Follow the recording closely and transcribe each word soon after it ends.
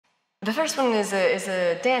The first one is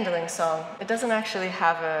a dandling song. It doesn't actually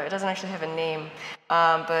have a name,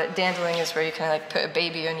 but dandling is where you kind of like put a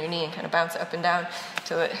baby on your knee and kind of bounce it up and down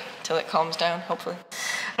till it calms down, hopefully.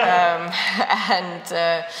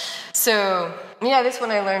 So yeah, this one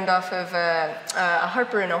I learned off of a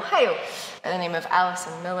harper in Ohio by the name of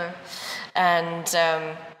Allison Miller, and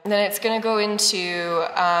then it's going to go into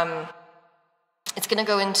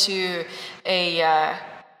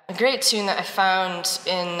a great tune that I found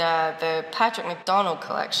in the Patrick MacDonald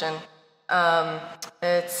collection.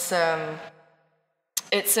 It's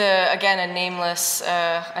again a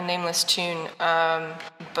nameless tune,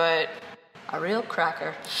 but a real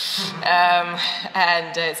cracker.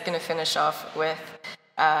 And it's going to finish off with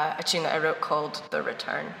a tune that I wrote called "The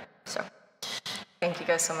Return." So, thank you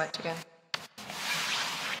guys so much again.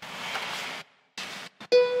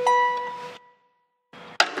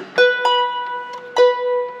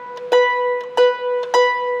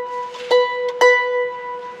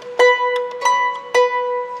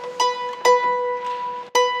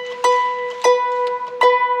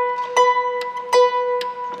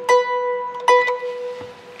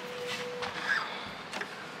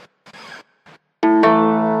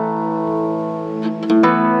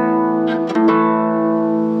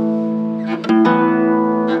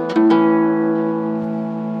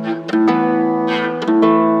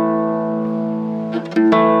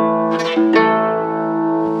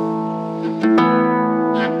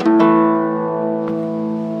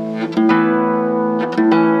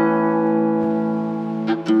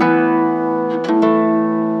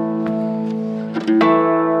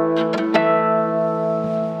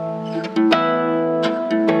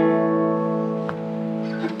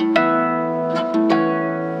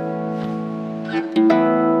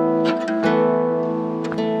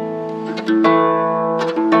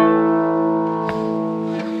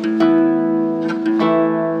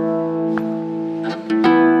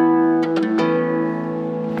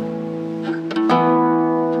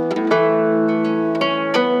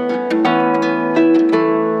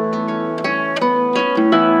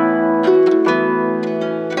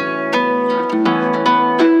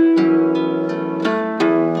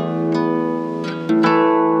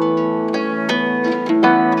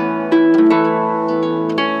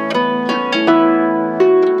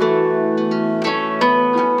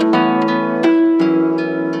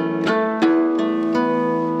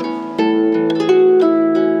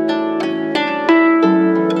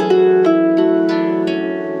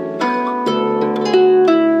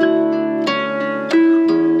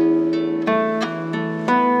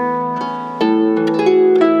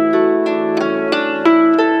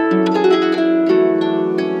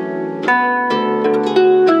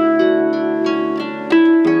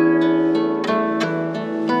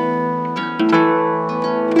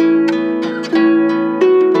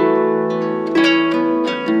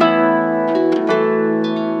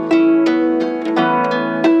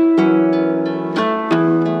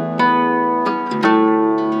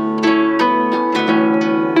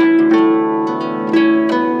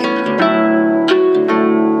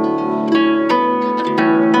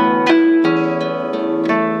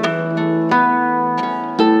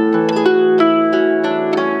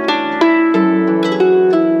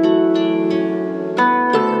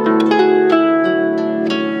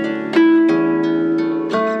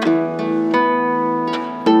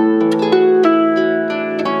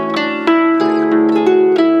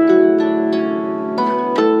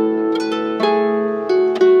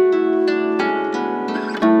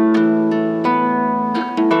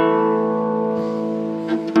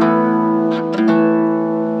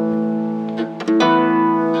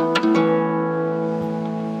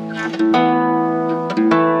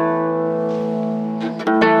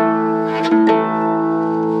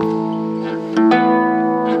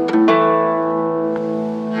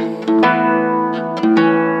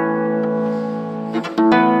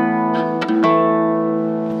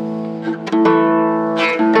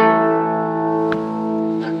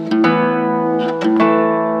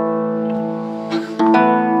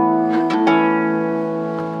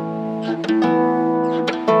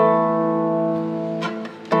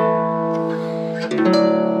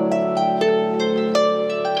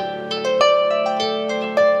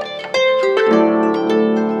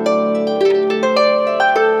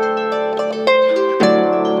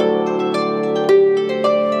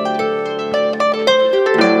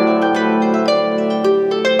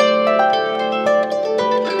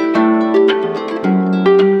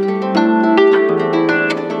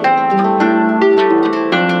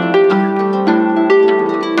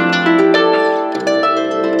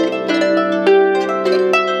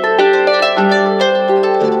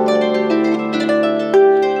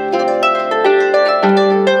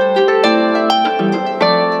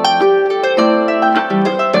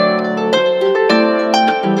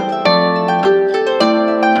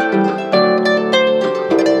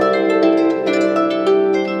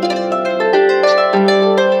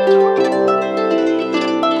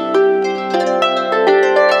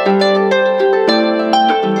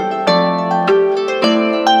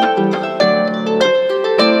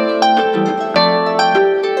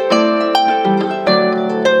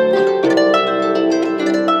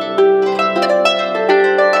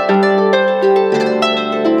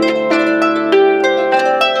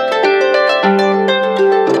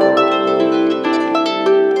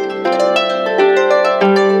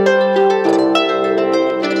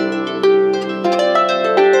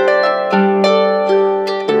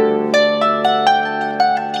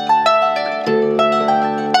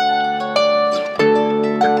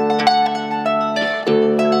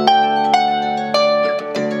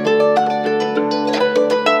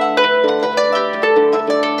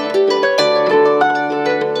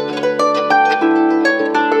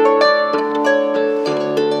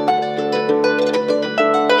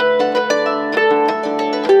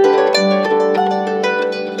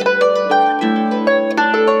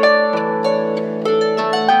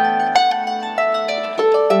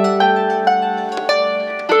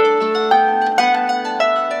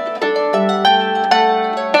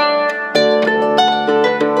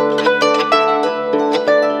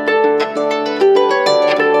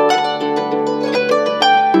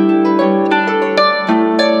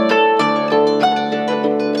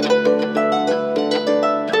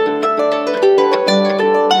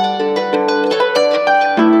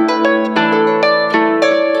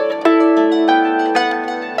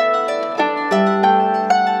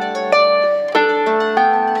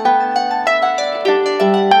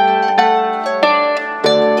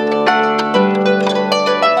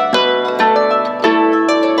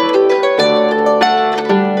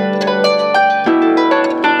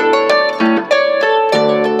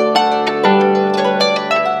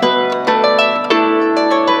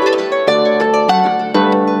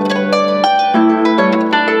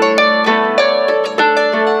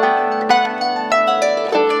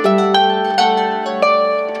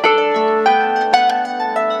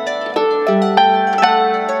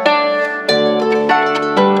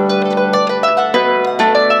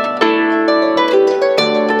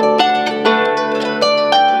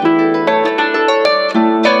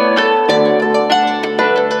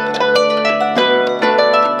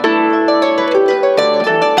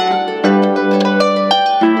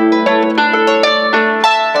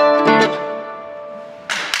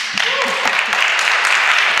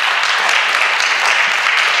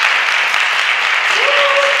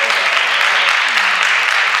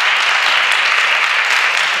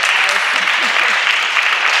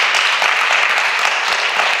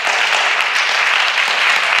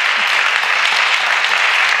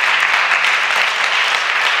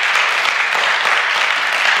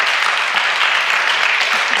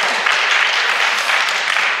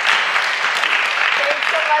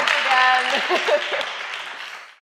 fun.